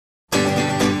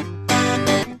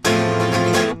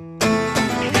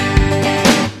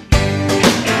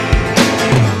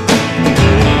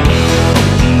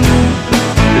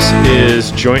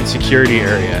Joint Security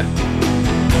Area.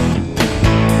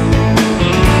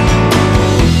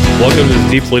 Welcome to the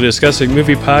Deeply Discussing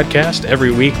Movie Podcast.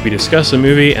 Every week we discuss a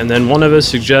movie and then one of us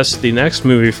suggests the next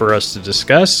movie for us to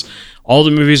discuss. All the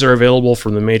movies are available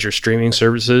from the major streaming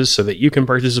services so that you can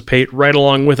participate right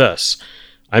along with us.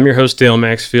 I'm your host, Dale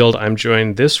Maxfield. I'm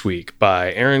joined this week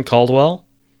by Aaron Caldwell.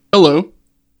 Hello.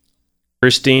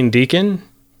 Christine Deacon.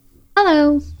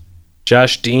 Hello.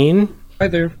 Josh Dean. Hi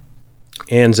there.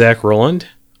 And Zach Rowland.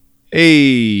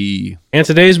 Hey. And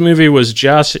today's movie was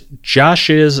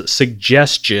Josh's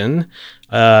suggestion,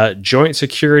 Joint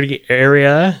Security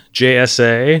Area,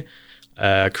 JSA,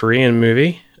 Korean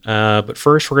movie. But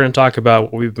first, we're going to talk about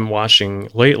what we've been watching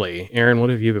lately. Aaron, what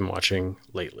have you been watching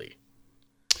lately?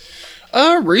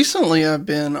 Recently, I've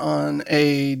been on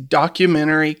a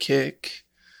documentary kick.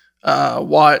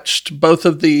 Watched both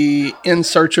of the In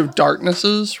Search of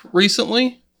Darknesses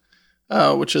recently,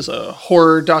 which is a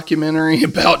horror documentary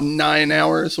about 9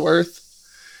 hours worth.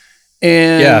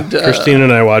 And yeah, Christine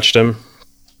and I watched them.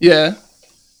 Yeah.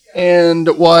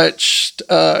 And watched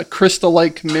Crystal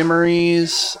Lake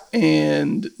Memories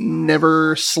and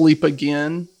Never Sleep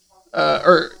Again.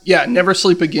 Never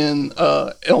Sleep Again,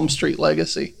 Elm Street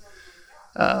Legacy.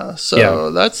 That's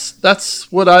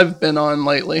what I've been on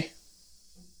lately.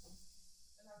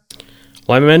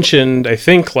 Well, I mentioned, I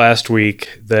think last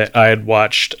week, that I had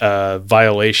watched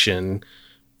Violation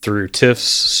through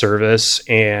TIFF's service,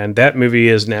 and that movie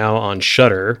is now on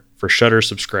Shudder for Shudder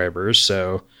subscribers.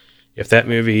 So if that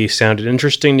movie sounded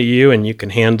interesting to you and you can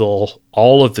handle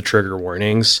all of the trigger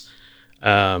warnings,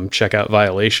 check out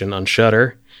Violation on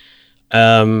Shudder.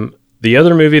 The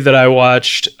other movie that I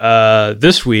watched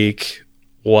this week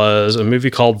was a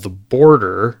movie called The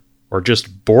Border, or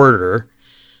just Border,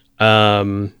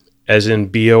 as in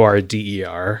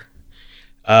Border.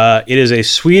 It is a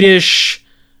Swedish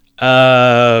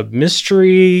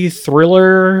mystery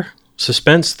thriller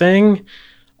suspense thing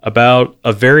about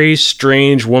a very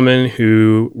strange woman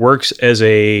who works as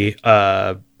a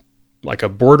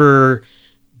border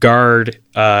guard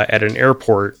at an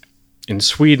airport in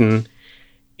Sweden,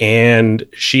 and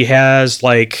she has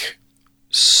like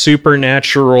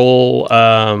supernatural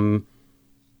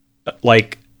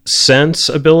sense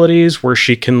abilities where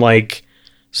she can like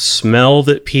smell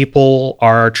that people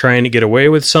are trying to get away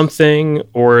with something,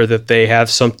 or that they have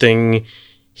something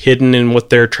hidden in what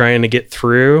they're trying to get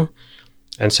through.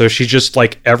 And so she just,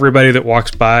 like, everybody that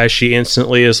walks by, she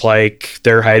instantly is like,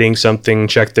 they're hiding something,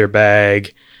 check their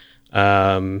bag.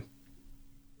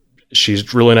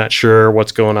 She's really not sure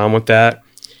what's going on with that.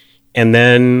 And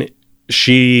then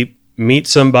she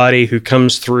meets somebody who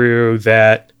comes through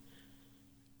that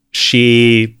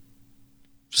she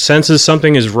senses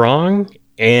something is wrong,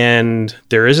 and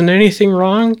there isn't anything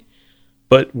wrong,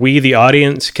 but we, the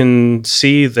audience, can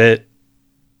see that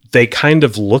they kind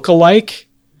of look alike,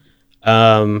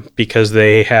 because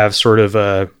they have sort of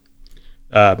a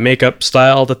makeup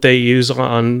style that they use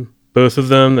on both of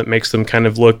them that makes them kind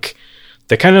of look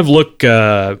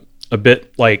a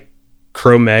bit like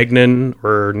Cro-Magnon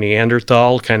or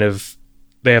Neanderthal, kind of.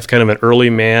 They have kind of an early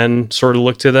man sort of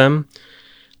look to them.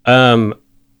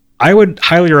 I would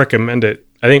highly recommend it.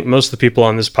 I think most of the people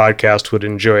on this podcast would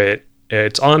enjoy it.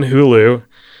 It's on Hulu,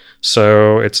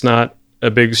 so it's not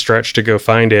a big stretch to go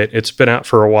find it. It's been out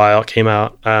for a while. It came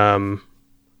out, I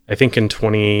think, in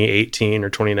 2018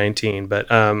 or 2019.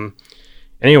 But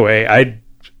anyway, I'd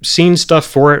seen stuff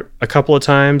for it a couple of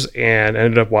times and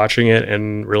ended up watching it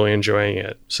and really enjoying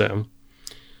it. So,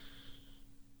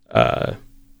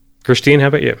 Christine, how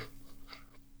about you?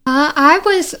 I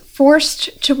was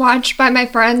forced to watch by my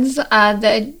friends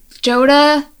the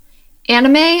Dota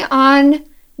anime on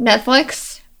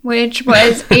Netflix, which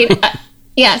was 8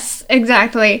 yes,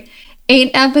 exactly.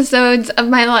 8 episodes of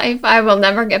my life I will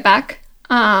never get back.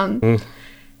 And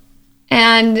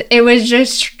it was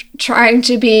just trying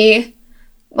to be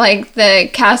like the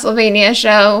Castlevania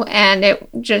show, and it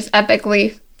just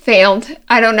epically failed.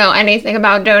 I don't know anything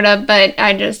about Dota, but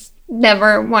I just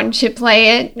never want to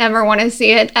play it, never want to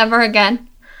see it ever again.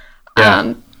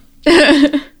 Yeah.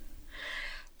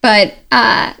 But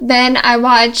then I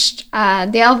watched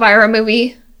the Elvira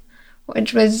movie,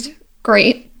 which was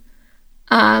great.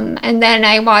 And then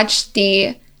I watched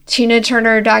the Tina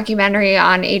Turner documentary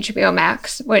on HBO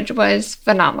Max, which was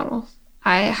phenomenal.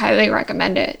 I highly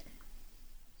recommend it.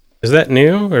 Is that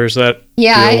new, or is that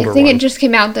Yeah, the I older think one? it just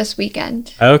came out this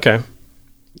weekend. Okay.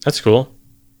 That's cool.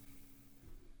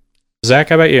 Zach,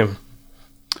 how about you?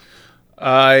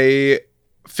 I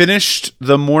finished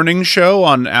The Morning Show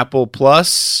on Apple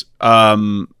Plus.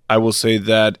 I will say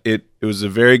that it was a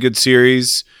very good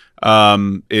series.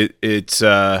 It's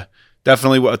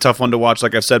definitely a tough one to watch,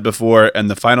 like I've said before. And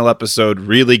the final episode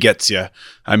really gets you.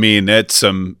 I mean, it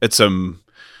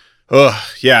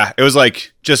was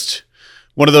like just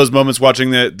one of those moments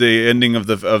watching the ending of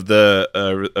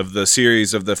the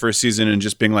series of the first season and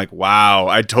just being like, wow,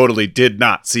 I totally did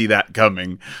not see that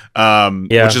coming.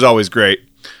 Which is always great.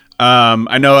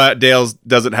 I know Dale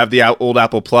doesn't have the old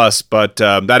Apple Plus, but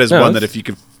that is one that if you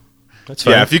can,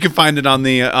 if you can find it on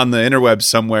the interwebs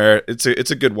somewhere, it's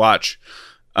a good watch.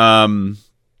 And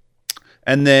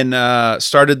then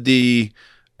started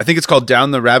I think it's called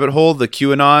Down the Rabbit Hole, the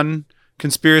QAnon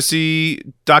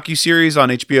conspiracy docuseries on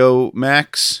HBO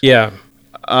Max. Yeah.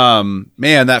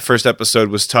 Man, that first episode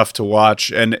was tough to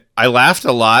watch, and I laughed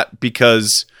a lot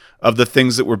because of the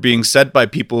things that were being said by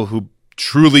people who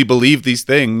truly believe these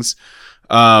things.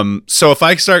 So if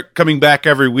I start coming back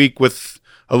every week with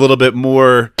a little bit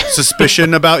more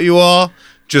suspicion about you all,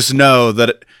 just know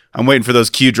that I'm waiting for those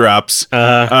Q drops.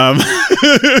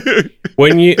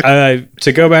 When you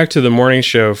to go back to the morning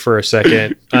show for a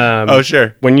second. Oh,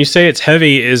 sure. When you say it's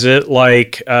heavy, is it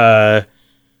like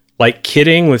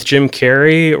Kidding with Jim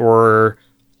Carrey, or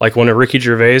like one of Ricky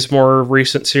Gervais' more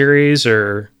recent series,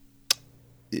 or?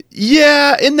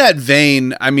 Yeah, in that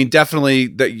vein. I mean, definitely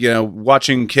that,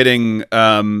 watching Kidding,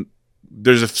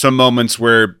 there's some moments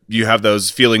where you have those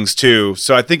feelings too.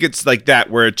 So I think it's like that,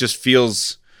 where it just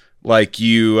feels like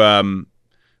you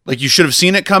should have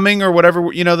seen it coming, or whatever,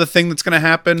 the thing that's going to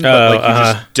happen, but you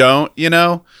just don't,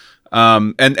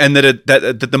 and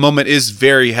that the moment is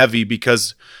very heavy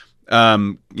because,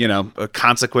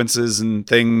 consequences and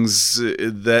things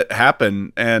that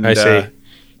happen. And I see.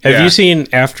 Have you seen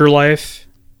Afterlife?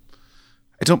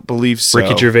 I don't believe so.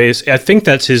 Ricky Gervais. I think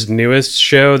that's his newest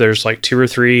show. There's like 2 or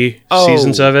 3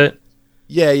 seasons of it.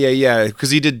 Yeah. Because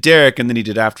he did Derek and then he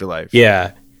did Afterlife.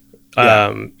 Yeah.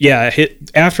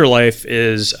 Afterlife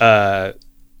is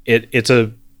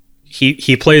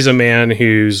he plays a man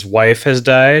whose wife has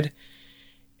died,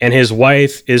 and his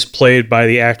wife is played by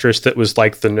the actress that was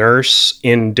like the nurse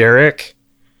in Derek.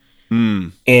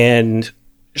 And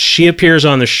she appears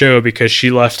on the show because she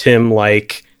left him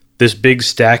like this big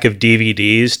stack of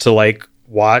DVDs to like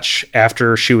watch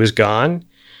after she was gone.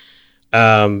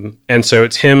 And so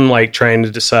it's him like trying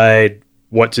to decide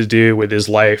what to do with his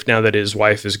life now that his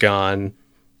wife is gone,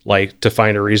 like to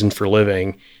find a reason for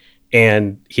living.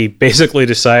 And he basically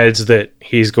decides that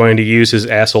he's going to use his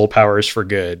asshole powers for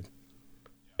good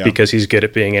because he's good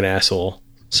at being an asshole.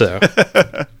 So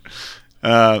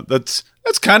that's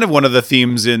kind of one of the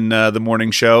themes in the morning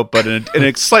show, but in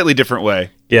a slightly different way.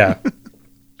 Yeah.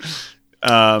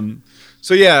 And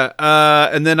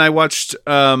then I watched,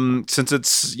 since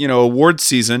it's, award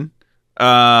season,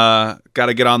 got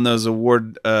to get on those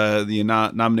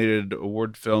nominated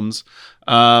award films.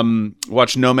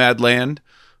 Watch Nomadland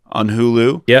on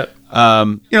Hulu. Yep.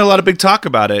 A lot of big talk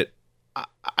about it.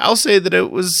 I'll say that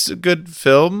it was a good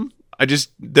film. I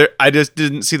just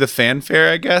didn't see the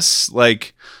fanfare, I guess.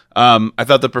 Like, I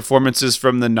thought the performances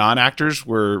from the non-actors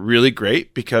were really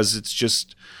great because it's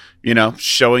just,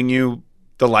 showing you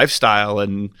the lifestyle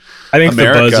and I think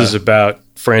America. The buzz is about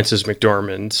Frances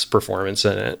McDormand's performance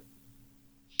in it.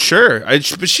 Sure. I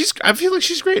feel like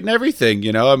she's great in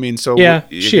everything, I mean, so yeah,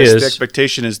 she is. The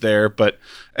expectation is there,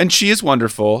 and she is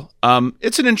wonderful.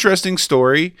 It's an interesting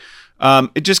story.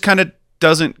 It just kind of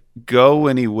doesn't go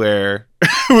anywhere,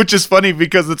 which is funny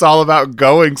because it's all about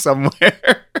going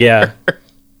somewhere. Yeah.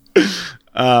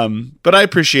 But I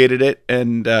appreciated it,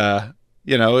 and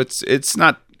it's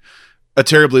not a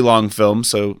terribly long film,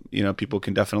 so people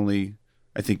can definitely,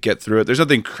 I think, get through it. There's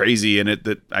nothing crazy in it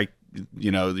that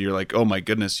you're like, oh my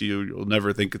goodness, you'll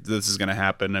never think this is going to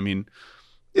happen. I mean,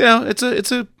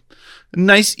 it's a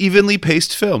nice, evenly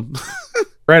paced film.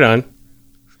 Right on.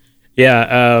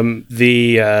 Yeah.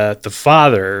 The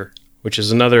Father, which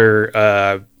is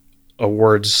another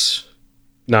awards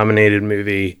nominated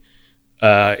movie,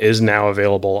 is now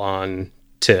available on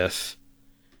TIFF.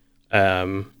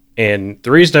 And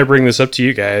the reason I bring this up to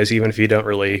you guys, even if you don't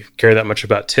really care that much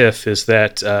about TIFF, is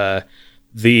that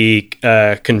the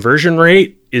conversion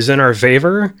rate is in our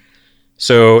favor.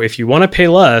 So if you want to pay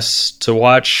less to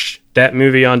watch that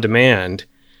movie on demand,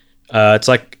 it's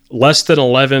like less than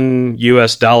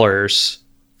 $11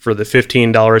 for the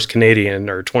 $15 Canadian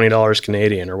or $20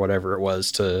 Canadian or whatever it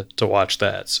was to watch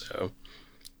that. So,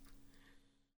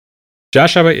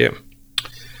 Josh, how about you?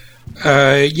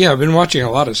 I've been watching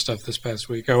a lot of stuff this past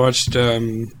week. I watched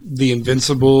the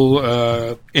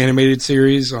Invincible animated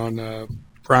series on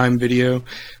Prime Video.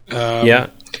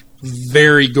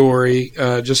 Very gory.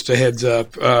 Just a heads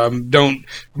up. Don't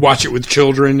watch it with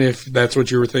children if that's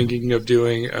what you were thinking of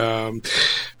doing.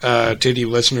 to any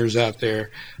listeners out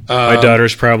there. My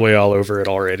daughter's probably all over it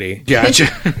already. Gotcha.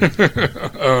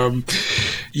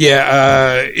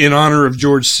 In honor of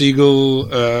George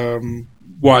Segal,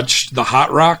 watched The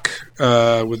Hot Rock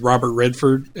with Robert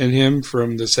Redford and him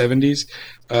from the 70s.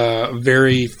 A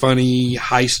very funny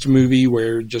heist movie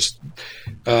where just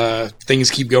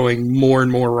things keep going more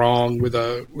and more wrong with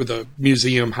a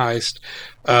museum heist,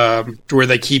 to where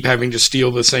they keep having to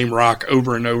steal the same rock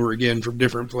over and over again from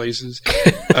different places.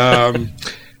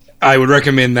 I would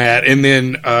recommend that. And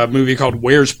then a movie called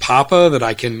Where's Papa that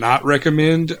I cannot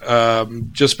recommend,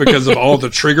 just because of all the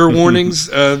trigger warnings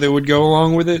that would go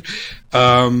along with it.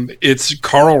 It's a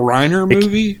Carl Reiner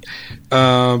movie.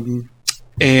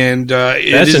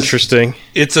 That's interesting.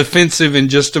 It's offensive in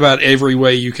just about every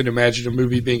way you can imagine a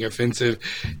movie being offensive.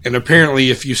 And apparently,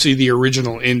 if you see the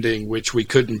original ending, which we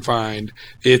couldn't find,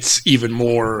 it's even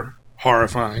more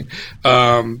horrifying.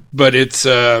 But it's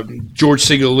George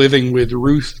Segal living with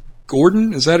Ruth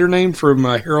Gordon. Is that her name from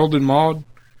Harold and Maude?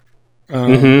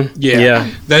 Yeah,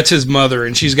 that's his mother,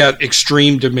 and she's got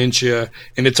extreme dementia,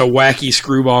 and it's a wacky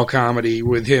screwball comedy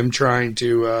with him trying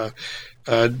to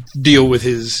deal with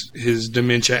his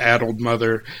dementia-addled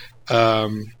mother.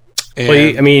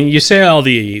 You say all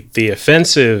the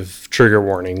offensive trigger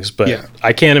warnings, but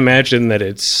I can't imagine that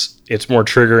it's more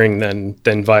triggering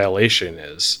than Violation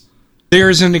is.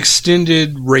 There's an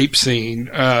extended rape scene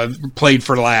played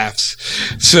for laughs.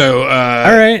 So,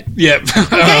 all right. Yep.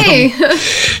 Okay.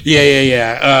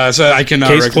 Yeah. So I cannot.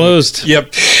 Case closed.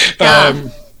 Yep.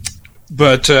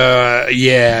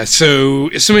 Yeah. So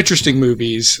some interesting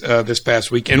movies this past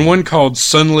week, and one called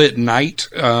Sunlit Night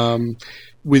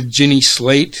with Jenny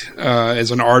Slate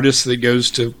as an artist that goes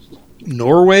to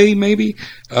Norway, maybe,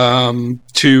 to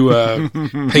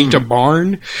paint a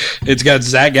barn. It's got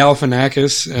Zach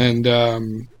Galifianakis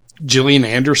and Gillian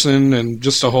Anderson, and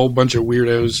just a whole bunch of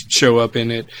weirdos show up in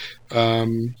it.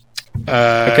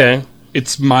 Okay.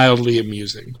 It's mildly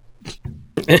amusing.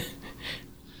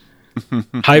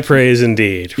 High praise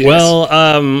indeed. Yes.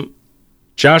 Well,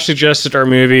 Josh suggested our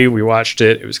movie. We watched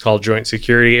it. It was called Joint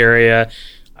Security Area.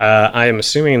 I am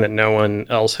assuming that no one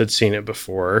else had seen it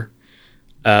before.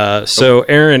 So,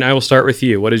 Aaron, I will start with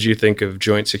you. What did you think of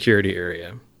Joint Security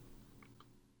Area?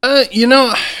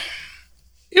 It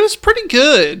was pretty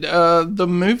good. The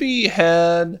movie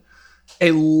had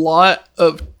a lot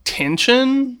of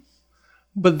tension,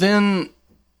 but then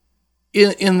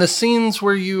in the scenes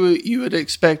where you would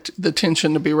expect the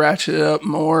tension to be ratcheted up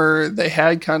more, they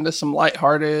had kind of some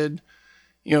lighthearted,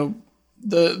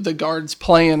 the guards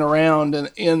playing around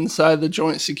and inside the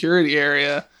Joint Security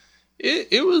Area.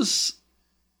 It was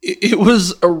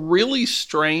a really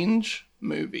strange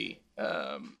movie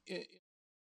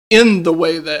in the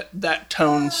way that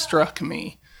tone struck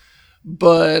me.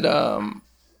 But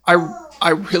I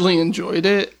really enjoyed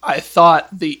it. I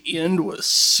thought the end was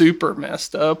super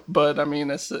messed up, but I mean,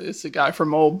 it's a guy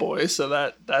from Old Boy,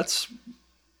 so that's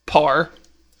par.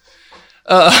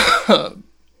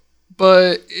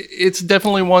 But it's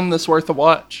definitely one that's worth a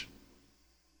watch.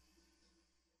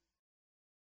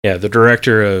 Yeah, the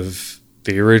director of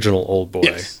the original Old Boy.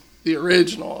 Yes, the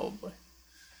original Old Boy.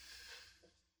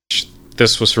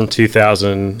 This was from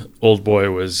 2000. Old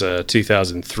Boy was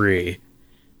 2003.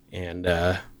 And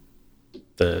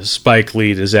the Spike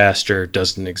Lee disaster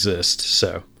doesn't exist.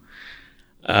 So,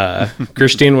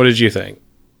 Christine, what did you think?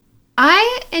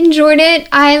 I enjoyed it.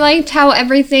 I liked how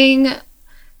everything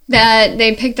that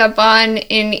they picked up on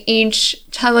in each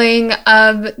telling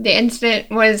of the incident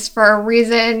was for a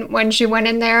reason when she went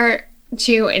in there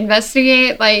to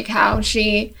investigate, like how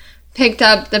she picked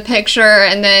up the picture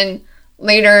and then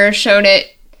later showed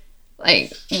it,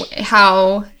 like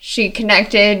how she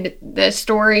connected the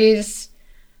stories,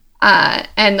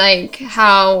 and like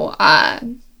how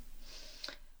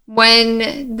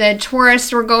when the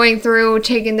tourists were going through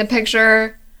taking the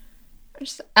picture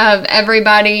of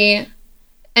everybody,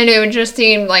 and it would just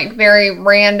seem like very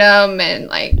random and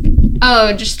like,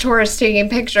 oh, just tourists taking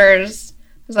pictures.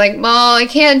 I was like, well, it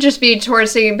can't just be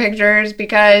tourists taking pictures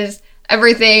because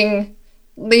everything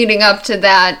leading up to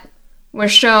that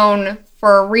was shown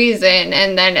for a reason.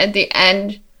 And then at the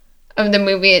end of the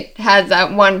movie, it has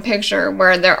that one picture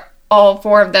where all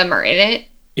four of them are in it.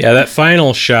 Yeah, that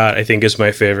final shot, I think, is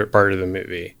my favorite part of the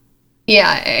movie.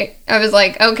 Yeah, I was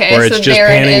like, okay, where it's so just there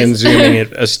panning it is. and zooming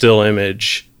at a still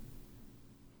image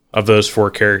of those four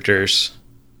characters.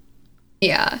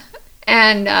 Yeah,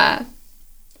 and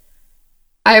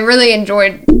I really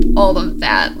enjoyed all of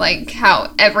that, like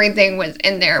how everything was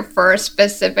in there for a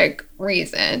specific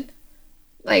reason.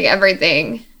 Like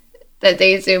everything that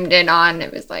they zoomed in on,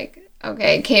 it was like,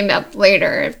 okay, it came up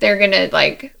later. If they're gonna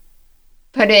like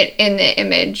put it in the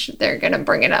image, they're going to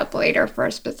bring it up later for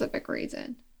a specific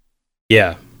reason.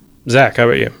 Yeah. Zach, how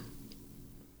about you?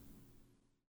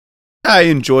 I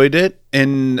enjoyed it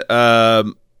in a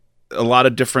lot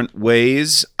of different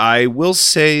ways. I will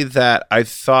say that I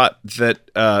thought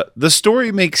that the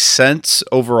story makes sense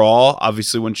overall,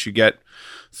 obviously, once you get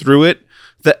through it.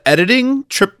 The editing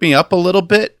tripped me up a little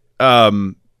bit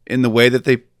in the way that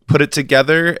they put it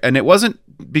together. And it wasn't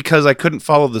because I couldn't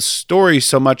follow the story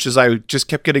so much as I just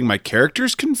kept getting my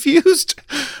characters confused.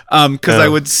 Because I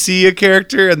would see a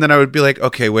character and then I would be like,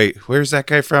 okay, wait, where's that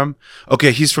guy from?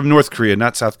 Okay, he's from North Korea,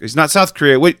 not South. He's not South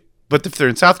Korea. Wait, but if they're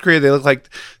in South Korea, they look like.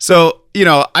 So,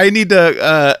 I need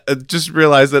to just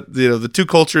realize that the two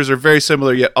cultures are very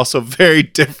similar yet also very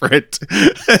different.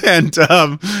 And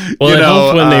well, it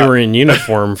helped when they were in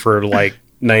uniform for like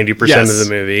 90% of the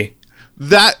movie.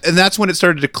 That's when it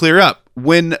started to clear up.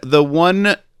 When the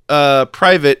one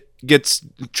private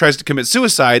tries to commit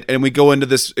suicide, and we go into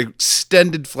this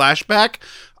extended flashback,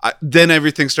 then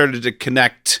everything started to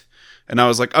connect. And I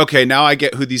was like, okay, now I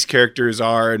get who these characters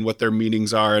are and what their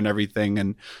meanings are and everything.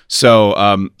 And so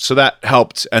that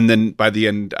helped. And then by the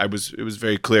end, it was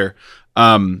very clear.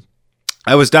 I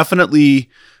was definitely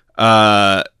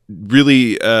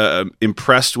really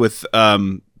impressed with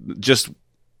just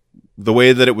the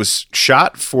way that it was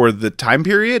shot for the time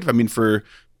period. I mean, for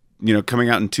coming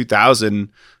out in 2000,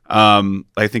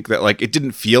 I think that like it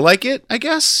didn't feel like it. I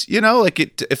guess like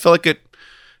it felt like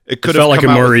it could have felt like a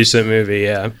more with, recent movie.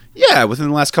 Yeah, within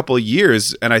the last couple of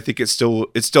years, and I think it still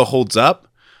holds up.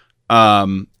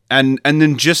 And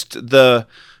then just the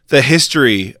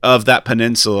history of that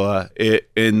peninsula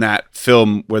in that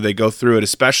film where they go through it,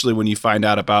 especially when you find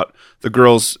out about the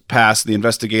girl's past, the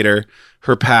investigator,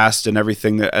 her past, and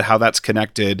everything how that's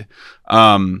connected.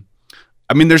 I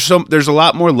mean, there's a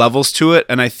lot more levels to it,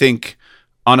 and I think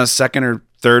on a second or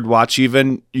third watch,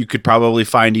 even you could probably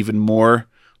find even more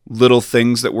little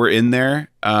things that were in there.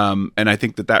 And I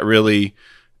think that really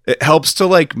it helps to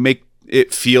like make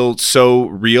it feel so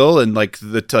real, and like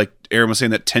like Aaron was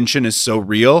saying, that tension is so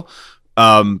real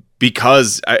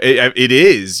because it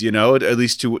is, at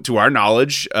least to our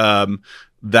knowledge,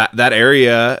 that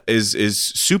area is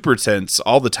super tense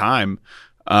all the time.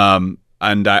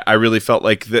 And I really felt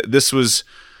like this was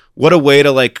what a way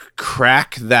to like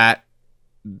crack that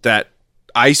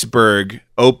iceberg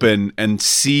open and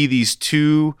see these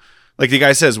two, like the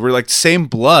guy says, we're like same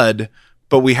blood,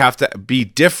 but we have to be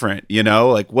different,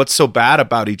 like what's so bad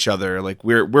about each other? Like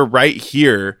we're right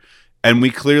here and we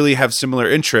clearly have similar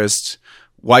interests.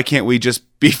 Why can't we just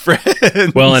be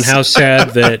friends? Well, and how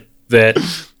sad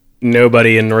that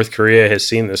nobody in North Korea has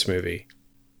seen this movie.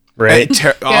 Right?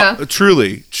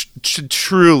 Truly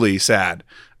sad.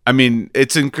 I mean,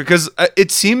 because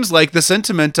it seems like the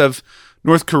sentiment of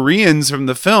North Koreans from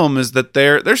the film is that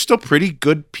they're still pretty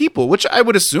good people, which I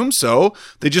would assume so.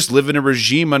 They just live in a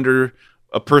regime under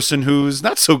a person who's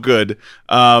not so good.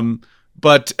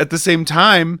 But at the same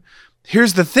time,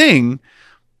 here's the thing.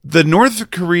 The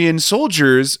North Korean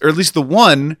soldiers, or at least the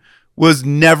one, was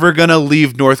never going to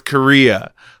leave North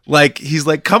Korea. Like, he's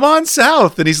like, come on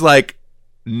south. And he's like,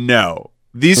 no.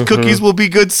 These cookies will be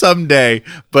good someday,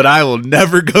 but I will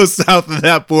never go south of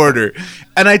that border.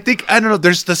 And I don't know,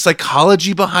 there's the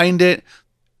psychology behind it,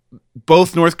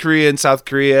 both North Korea and South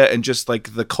Korea, and just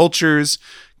like the cultures,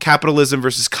 capitalism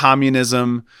versus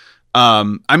communism.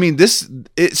 I mean,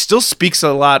 it still speaks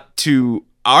a lot to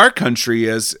our country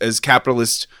as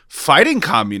capitalists fighting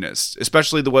communists,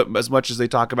 especially as much as they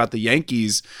talk about the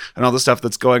Yankees and all the stuff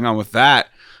that's going on with that.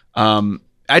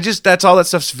 That's all that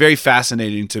stuff's very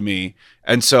fascinating to me.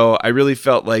 And so I really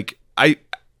felt like I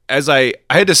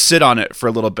had to sit on it for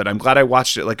a little bit. I'm glad I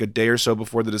watched it like a day or so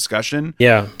before the discussion.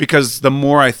 Yeah. Because the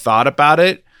more I thought about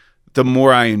it, the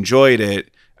more I enjoyed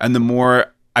it, and the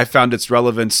more I found its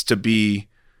relevance to be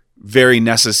very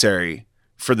necessary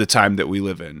for the time that we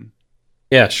live in.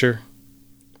 Yeah, sure.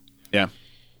 Yeah.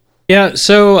 Yeah,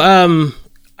 so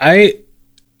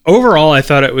overall I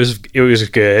thought it was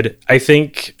good. I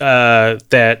think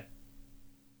that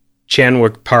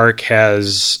Chan-wook Park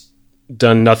has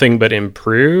done nothing but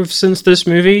improve since this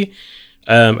movie.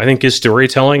 I think his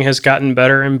storytelling has gotten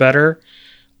better and better.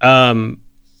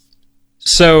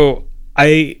 So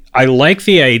I like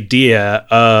the idea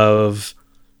of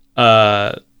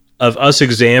us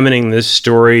examining this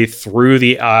story through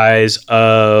the eyes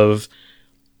of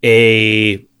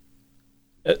a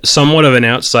somewhat of an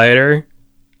outsider,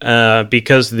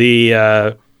 because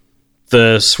the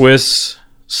Swiss/Swedish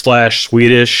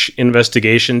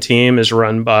investigation team is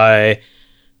run by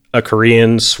a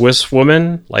Korean Swiss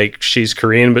woman. Like, she's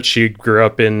Korean, but she grew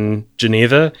up in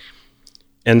Geneva.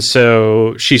 And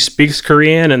so she speaks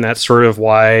Korean, and that's sort of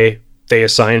why they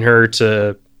assign her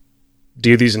to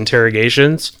do these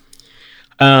interrogations.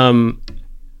 But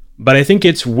I think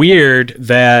it's weird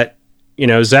that,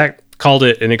 Zach called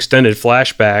it an extended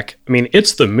flashback. I mean,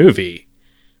 it's the movie.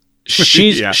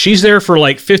 She's there for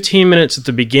like 15 minutes at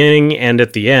the beginning and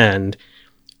at the end,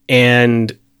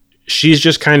 and she's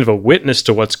just kind of a witness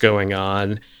to what's going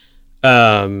on.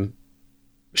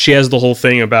 She has the whole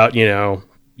thing about,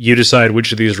 you decide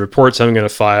which of these reports I'm going to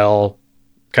file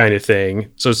kind of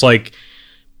thing. So it's like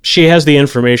she has the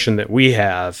information that we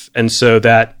have, and so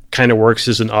that kind of works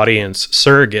as an audience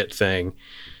surrogate thing.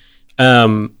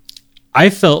 I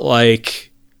felt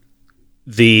like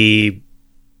the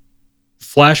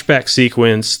flashback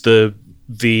sequence,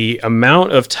 the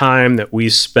amount of time that we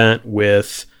spent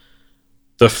with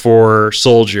the 4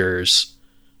 soldiers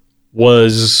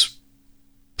was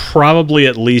probably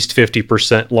at least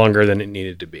 50% longer than it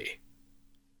needed to be.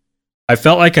 I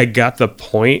felt like I got the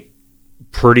point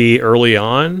pretty early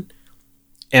on,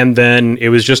 and then it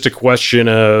was just a question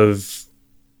of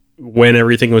when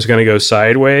everything was going to go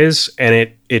sideways,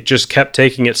 and it just kept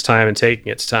taking its time and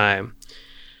taking its time.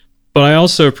 But I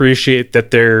also appreciate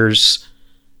that there's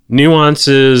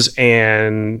nuances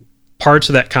and parts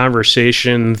of that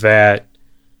conversation that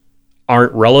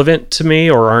aren't relevant to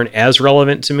me or aren't as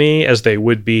relevant to me as they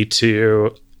would be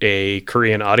to a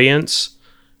Korean audience.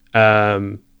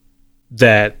 That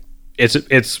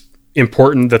it's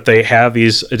important that they have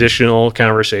these additional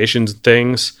conversations and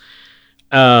things.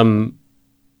 The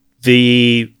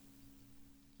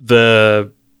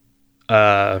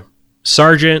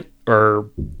sergeant or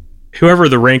whoever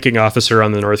the ranking officer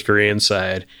on the North Korean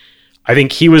side, I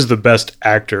think he was the best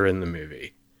actor in the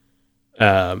movie.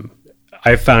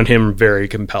 I found him very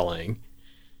compelling.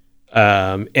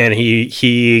 And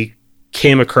he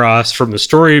came across from the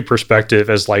story perspective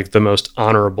as like the most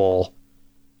honorable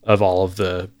of all of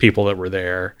the people that were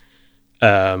there.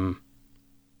 And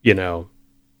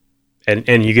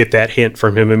you get that hint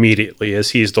from him immediately as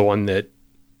he's the one that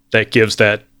gives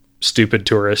that stupid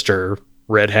tourist or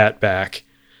red hat back.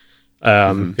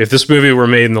 If this movie were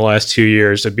made in the last 2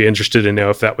 years, I'd be interested to know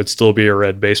if that would still be a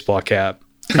red baseball cap.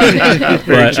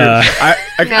 But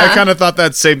I kind of thought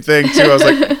that same thing too. I was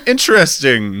like,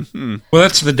 interesting. Well,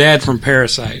 that's the dad from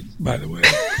Parasite, by the way.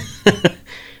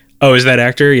 Oh, is that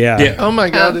actor? Yeah. Oh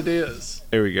my God, it is.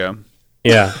 There we go.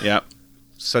 Yeah. Yeah.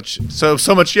 So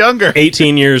much younger.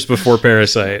 18 years before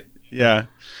Parasite. Yeah.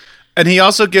 And he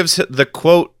also gives the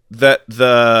quote that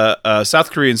the South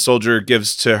Korean soldier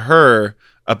gives to her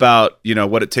about,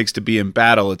 what it takes to be in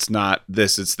battle. It's not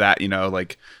this, it's that,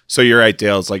 like, so you're right,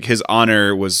 Dale. It's like his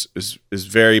honor is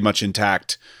very much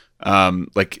intact.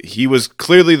 Like he was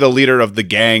clearly the leader of the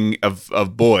gang of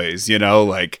boys,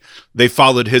 like they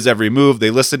followed his every move. They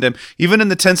listened to him. Even in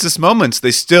the tensest moments,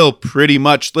 they still pretty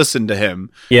much listened to him.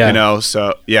 Yeah.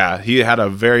 So yeah, he had a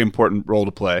very important role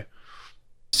to play.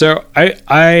 So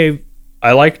I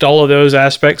liked all of those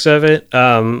aspects of it.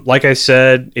 Like I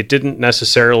said, it didn't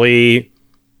necessarily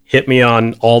hit me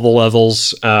on all the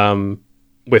levels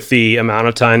with the amount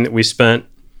of time that we spent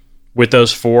with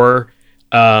those 4.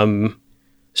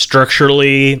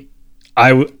 Structurally,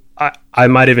 I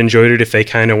might have enjoyed it if they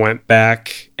kind of went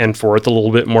back and forth a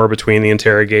little bit more between the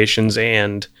interrogations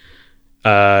and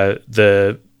the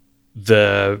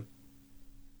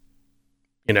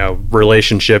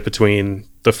relationship between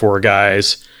the 4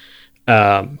 guys.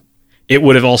 It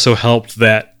would have also helped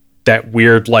that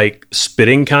weird like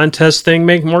spitting contest thing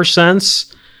make more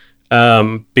sense,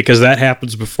 because that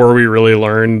happens before we really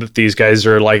learn that these guys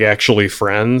are like actually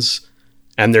friends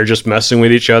and they're just messing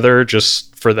with each other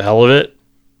just for the hell of it.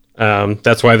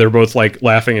 That's why they're both like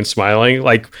laughing and smiling.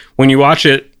 Like when you watch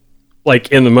it,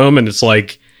 like in the moment, it's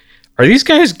like, are these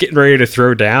guys getting ready to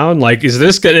throw down? Like, is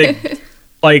this gonna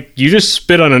like you just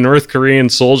spit on a North Korean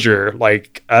soldier?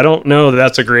 Like, I don't know that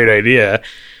that's a great idea.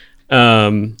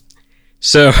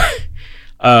 So,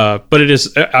 but it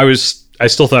is. I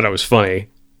still thought it was funny,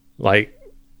 like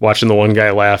watching the one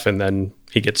guy laugh and then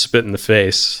he gets spit in the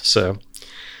face. So,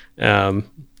 that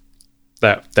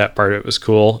part of it was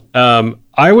cool.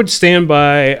 I would stand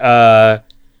by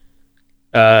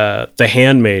The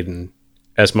Handmaiden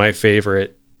as my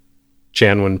favorite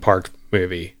Chan-wook Park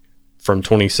movie from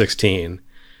 2016.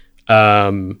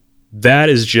 That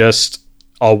is just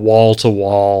a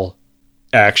wall-to-wall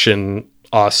action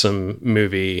awesome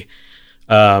movie.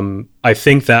 I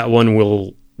think that one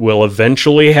will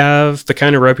eventually have the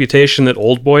kind of reputation that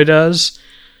Oldboy does.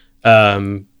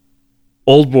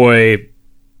 Oldboy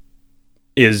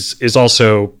is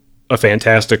also a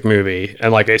fantastic movie,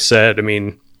 and like I said, I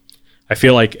mean, I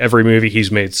feel like every movie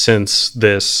he's made since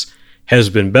this has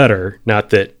been better.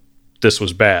 Not that this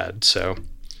was bad. So,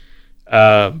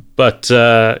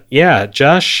 yeah,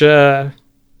 Josh,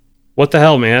 what the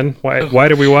hell, man? Why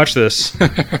did we watch this?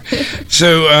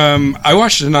 So I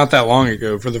watched it not that long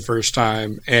ago for the first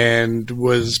time and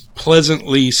was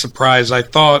pleasantly surprised. I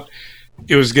thought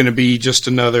it was going to be just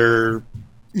another,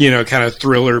 kind of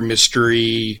thriller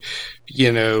mystery,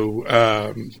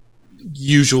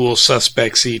 usual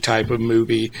suspects-y type of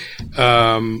movie.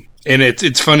 And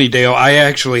it's funny, Dale, I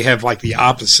actually have like the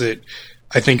opposite,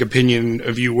 I think, opinion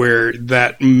of you, where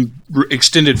that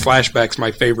extended flashback's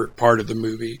my favorite part of the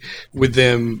movie, with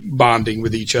them bonding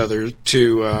with each other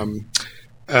to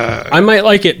I might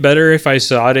like it better if I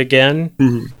saw it again.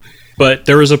 Mm-hmm. But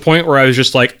there was a point where I was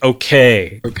just like,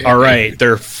 okay, all right,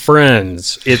 they're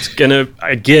friends.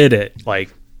 I get it.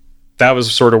 Like, that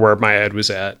was sort of where my head was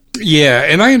at. Yeah,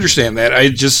 and I understand that. I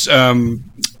just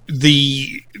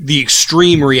the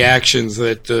extreme reactions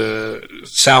that the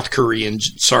South Korean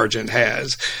sergeant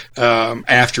has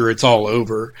after it's all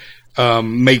over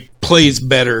plays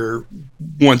better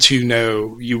once you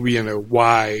know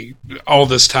why all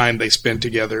this time they spent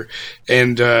together,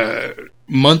 and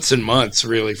months and months,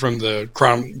 really, from the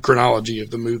chronology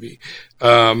of the movie.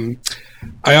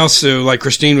 I also, like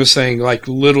Christine was saying, like,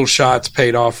 little shots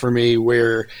paid off for me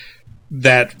where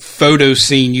that photo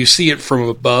scene, you see it from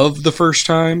above the first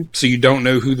time, so you don't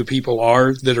know who the people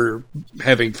are that are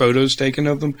having photos taken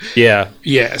of them. Yeah.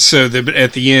 Yeah, so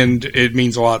at the end, it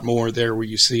means a lot more there where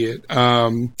you see it.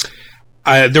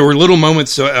 There were little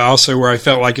moments also where I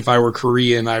felt like if I were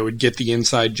Korean, I would get the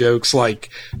inside jokes,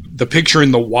 like the picture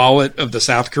in the wallet of the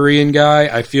South Korean guy.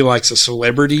 I feel like it's a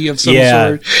celebrity of some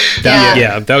sort.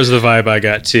 That was the vibe I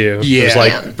got too. Yeah. It was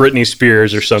like Britney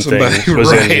Spears or something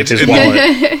was in his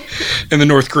wallet. And the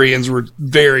North Koreans were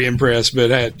very impressed,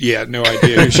 but had no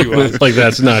idea who she was. Like,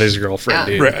 that's not his girlfriend,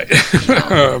 dude. Right.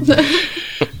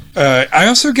 I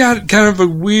also got kind of a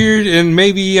weird, and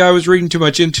maybe I was reading too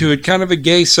much into it, kind of a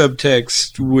gay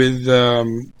subtext with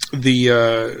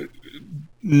the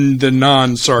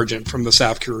non-sergeant from the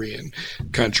South Korean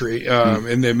country,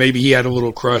 and then maybe he had a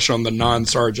little crush on the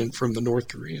non-sergeant from the North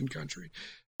Korean country.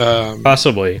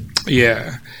 Possibly.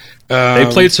 Yeah. They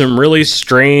played some really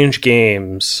strange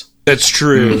games. That's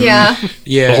true. Yeah.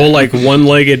 Yeah. The whole, like,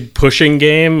 one-legged pushing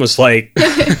game was like,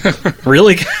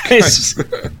 really, guys?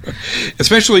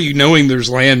 Especially knowing there's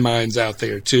landmines out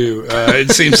there, too. It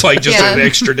seems like just an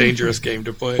extra dangerous game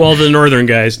to play. Well, the northern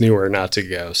guys knew where not to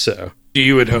go, so.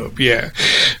 You would hope, yeah.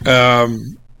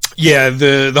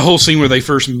 The whole scene where they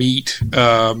first meet,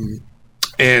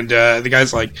 and the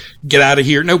guy's like, "Get out of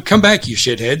here. No, come back, you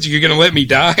shitheads. You're going to let me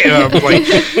die."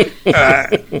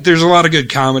 There's a lot of good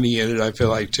comedy in it, I feel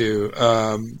like, too.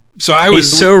 So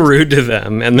he's so rude to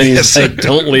them, and then he's like,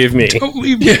 "Don't leave me. Don't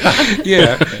leave me."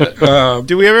 Yeah.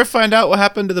 Do we ever find out what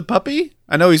happened to the puppy?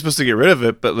 I know he's supposed to get rid of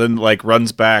it, but then, like,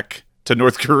 runs back to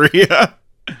North Korea.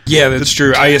 Yeah, that's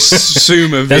true. I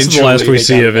assume eventually that's the last we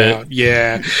see of it. Out.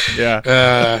 Yeah.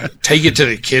 Take it to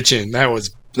the kitchen. That was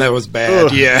bad.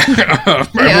 Ugh. Yeah. I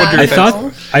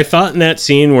thought in that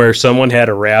scene where someone had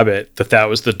a rabbit that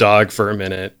was the dog for a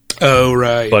minute. Oh,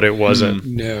 right. But it wasn't.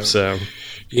 No. So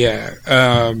yeah.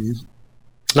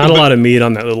 Not a lot of meat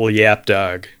on that little yap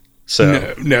dog.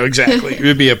 So no, exactly. It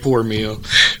would be a poor meal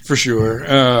for sure.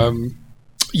 The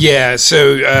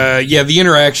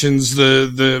interactions,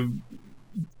 the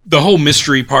whole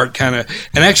mystery part kind of,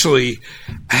 and actually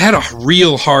I had a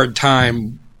real hard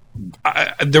time.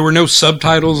 There were no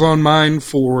subtitles on mine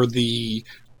for the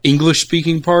English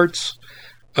speaking parts.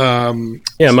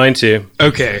 Mine too.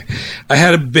 Okay. I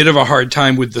had a bit of a hard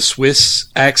time with the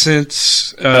Swiss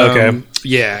accents. Okay.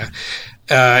 Yeah.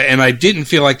 And I didn't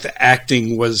feel like the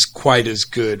acting was quite as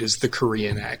good as the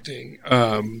Korean acting.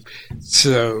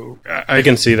 So I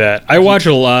can see that. I watch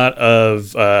a lot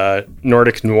of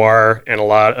Nordic noir and a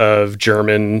lot of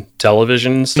German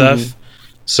television stuff. Mm-hmm.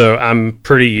 So I'm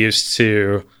pretty used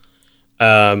to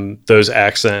those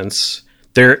accents.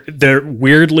 They're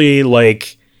weirdly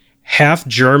like half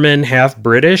German, half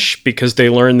British because they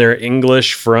learn their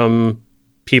English from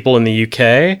people in the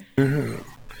UK. Mm-hmm.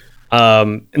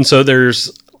 And so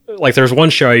there's one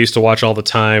show I used to watch all the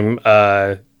time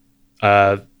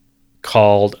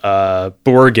called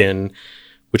Borgen,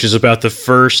 which is about the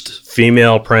first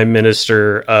female prime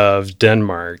minister of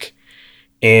Denmark.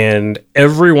 And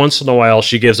every once in a while,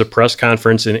 she gives a press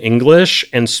conference in English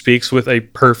and speaks with a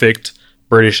perfect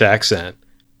British accent.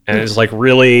 And it's like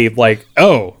really like,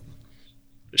 oh,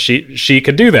 she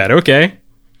could do that. Okay.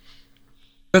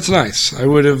 That's nice. I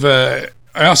would have...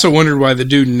 I also wondered why the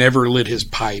dude never lit his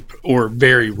pipe, or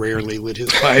very rarely lit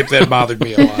his pipe. That bothered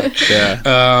me a lot.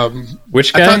 Yeah.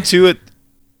 Which guy? I thought too.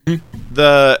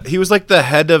 he was like the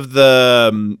head of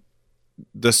the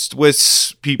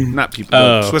Swiss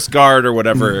Swiss Guard or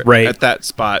whatever, right at that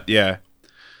spot. Yeah.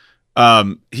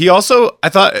 He also, I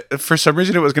thought for some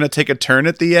reason it was going to take a turn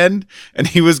at the end and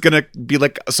he was going to be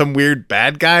like some weird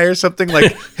bad guy or something.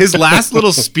 Like his last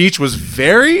little speech was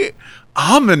very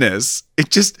ominous. It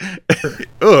just,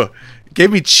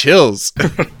 gave me chills.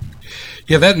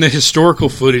 Yeah, that and the historical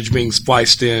footage being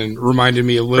spliced in reminded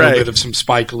me a little bit of some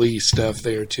Spike Lee stuff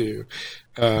there too.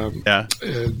 Oh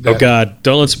God!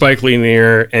 Don't let Spike Lee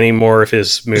near any more of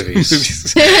his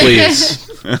movies,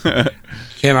 please.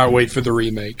 Cannot wait for the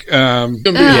remake. It's gonna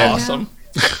be awesome.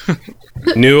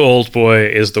 New Old Boy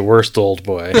is the worst Old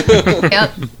Boy.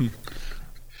 Yep.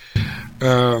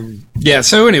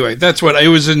 So anyway, that's what it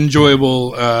was. An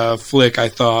enjoyable flick, I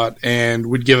thought, and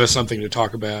would give us something to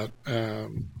talk about.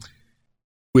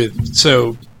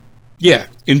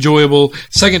 Enjoyable.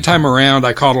 Second time around,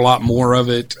 I caught a lot more of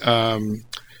it. A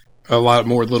lot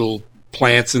more little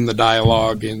plants in the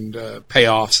dialogue and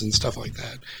payoffs and stuff like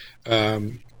that.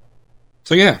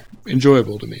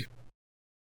 Enjoyable to me.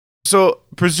 So,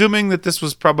 presuming that this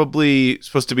was probably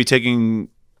supposed to be taking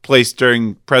place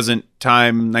during present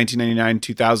time, 1999,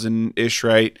 2000-ish,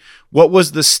 right? What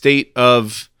was the state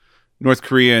of North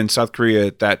Korea and South Korea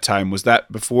at that time? Was that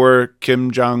before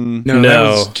Kim Jong? No, that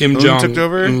was Kim Un Jong took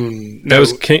over. That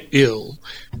was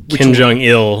Kim Jong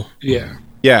Il. Yeah.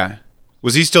 Yeah.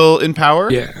 Was he still in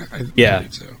power? Yeah. I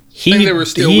believe so. I think they were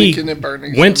still weakened and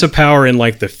burning. Went to power in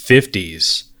like the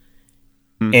 50s.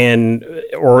 And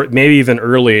or maybe even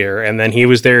earlier, and then he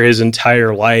was there his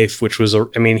entire life, which was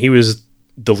he was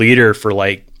the leader for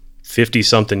like 50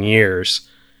 something years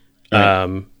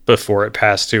before it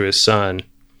passed to his son.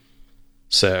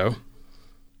 So,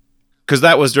 because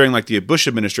that was during like the Bush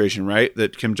administration, right?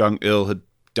 That Kim Jong Il had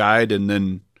died, and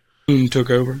then Un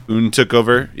took over.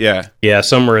 Yeah,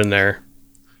 somewhere in there.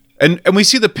 And we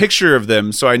see the picture of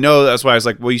them, so I know that's why I was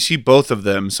like, well, you see both of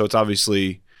them, so it's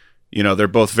obviously, they're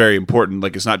both very important.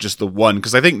 Like, it's not just the one,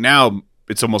 because I think now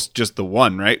it's almost just the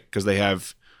one, right? Because they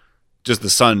have just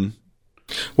the son.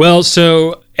 Well,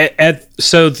 so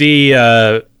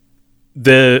the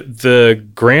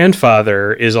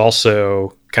grandfather is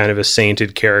also kind of a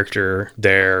sainted character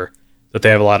there that they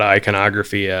have a lot of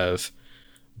iconography of,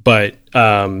 but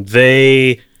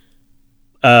they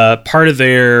part of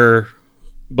their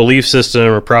belief system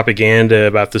or propaganda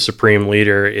about the supreme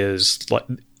leader is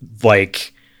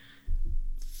like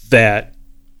that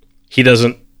he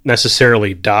doesn't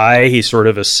necessarily die, he sort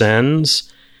of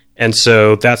ascends, and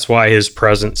so that's why his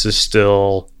presence is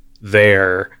still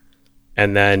there.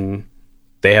 And then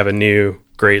they have a new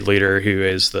great leader who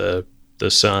is the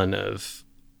son of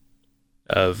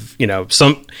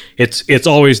some. It's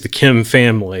always the Kim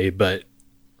family, but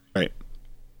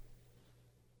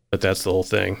that's the whole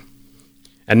thing.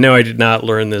 And no, I did not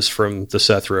learn this from the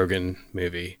Seth Rogen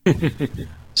movie.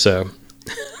 So,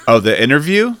 the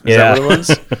interview? Is that what it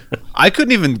was? I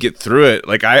couldn't even get through it.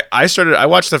 Like I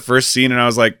watched the first scene and I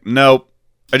was like, nope,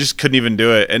 I just couldn't even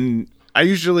do it. And I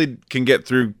usually can get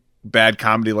through bad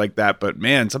comedy like that, but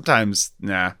man, sometimes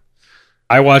nah.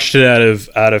 I watched it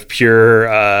out of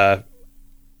pure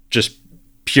just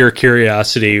pure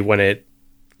curiosity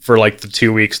for like the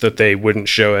 2 weeks that they wouldn't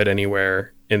show it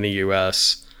anywhere in the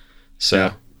US.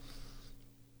 So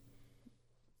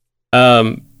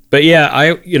but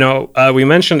yeah, we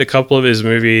mentioned a couple of his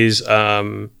movies,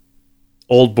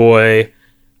 Old Boy,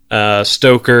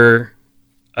 Stoker,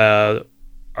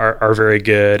 are very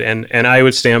good, and I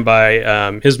would stand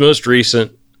by his most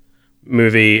recent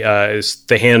movie is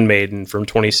The Handmaiden from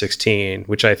 2016,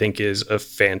 which I think is a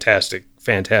fantastic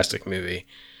movie,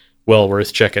 well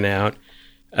worth checking out.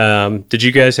 Did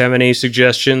you guys have any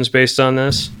suggestions based on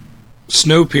this?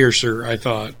 Snowpiercer, I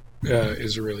thought,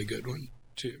 is a really good one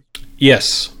too.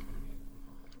 Yes.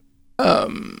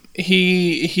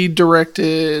 He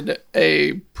directed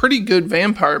a pretty good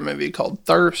vampire movie called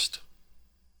Thirst.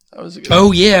 That was a good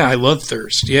one. Yeah, I love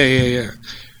Thirst. Yeah.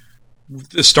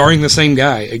 Starring the same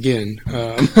guy again.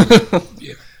 Yeah.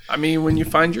 I mean, when you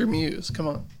find your muse, come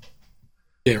on.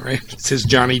 Yeah, right. It's his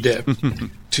Johnny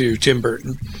Depp to Tim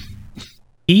Burton.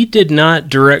 He did not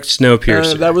direct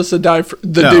Snowpiercer. That was the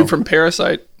dude from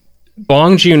Parasite.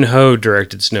 Bong Joon-ho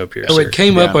directed Snowpiercer. Oh, it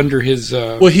came up under his...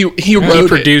 well, he wrote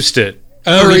produced it.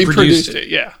 Oh, he produced it.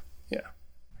 Yeah.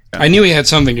 I knew he had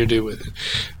something to do with it.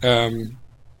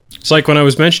 It's like when I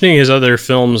was mentioning his other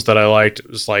films that I liked, it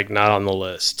was like not on the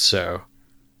list. So,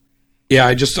 yeah,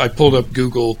 I pulled up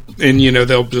Google, and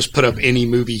they'll just put up any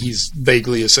movie he's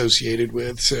vaguely associated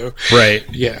with. So, right,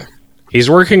 yeah, he's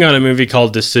working on a movie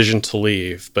called Decision to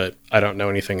Leave, but I don't know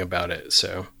anything about it.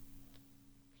 So,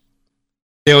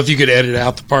 Dale, if you could edit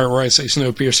out the part where I say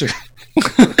Snowpiercer.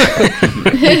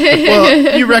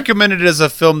 Well, you recommended it as a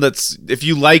film that's, if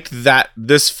you liked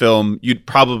this film, you'd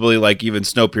probably like even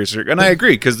Snowpiercer, and I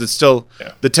agree because it's still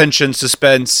the tension,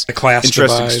 suspense, The class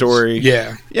interesting divides. story.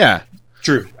 Yeah,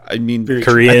 true. I mean, Very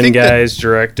Korean I think guys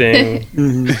directing.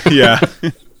 yeah.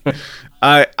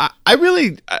 I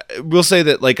really will say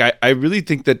that, like, I really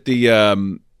think that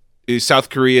the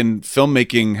South Korean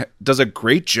filmmaking does a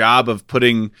great job of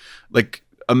putting like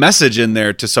a message in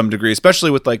there to some degree, especially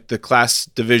with like the class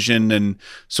division and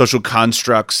social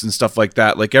constructs and stuff like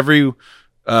that. Like every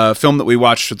film that we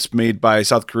watch that's made by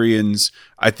South Koreans,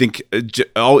 I think it's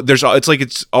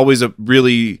always a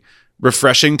really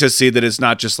refreshing to see that it's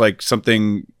not just like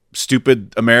something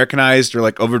stupid Americanized or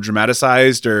like over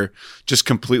dramatized or just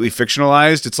completely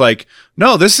fictionalized. It's like,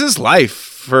 no, this is life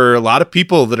for a lot of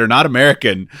people that are not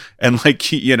American, and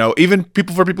like, you know, even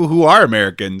for people who are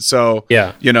American. So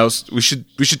Yeah. you know, we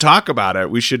should talk about it.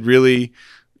 We should really,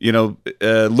 you know,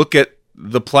 look at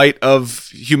the plight of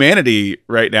humanity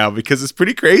right now because it's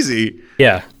pretty crazy.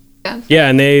 Yeah. Yeah. Yeah,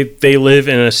 and they live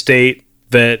in a state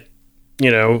that,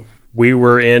 you know, we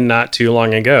were in not too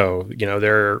long ago. You know,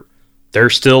 they're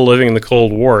still living the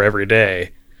Cold War every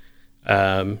day.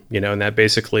 You know, and that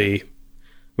basically, I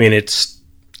mean, it's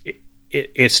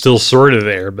still sort of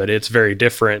there, but it's very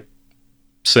different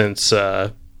since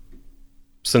the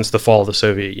fall of the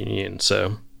Soviet Union.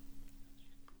 So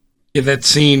Yeah, that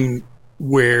scene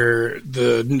where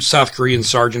the South Korean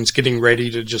sergeant's getting ready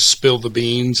to just spill the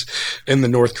beans, and the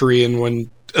North Korean one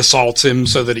assaults him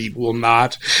so that he will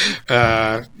not.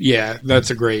 Yeah, that's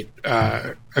a great.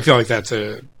 I feel like that's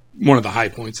one of the high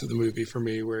points of the movie for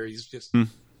me, where he's just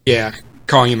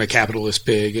calling him a capitalist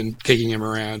pig and kicking him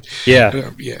around.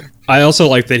 yeah, Yeah, I also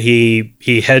like that he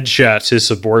headshots his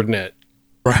subordinate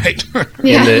right.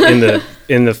 Yeah.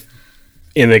 in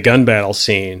the gun battle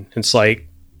scene. It's like,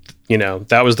 you know,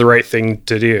 that was the right thing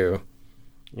to do,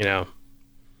 you know.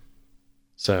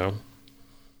 So,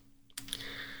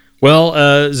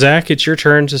 well, Zach, it's your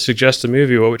turn to suggest a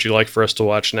movie. What would you like for us to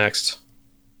watch next?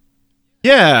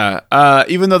 Yeah,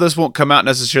 even though this won't come out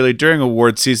necessarily during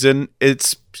award season,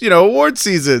 it's, you know, award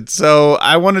season. So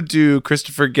I want to do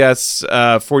Christopher Guest's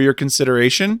For Your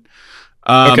Consideration.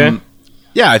 Okay.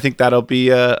 Yeah, I think that'll be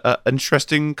an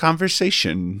interesting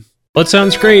conversation. Well, that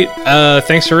sounds great.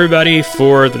 Thanks, everybody,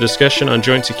 for the discussion on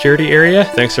Joint Security Area.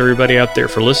 Thanks, everybody out there,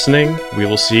 for listening. We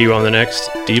will see you on the next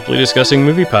Deeply Discussing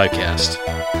Movie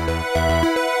podcast.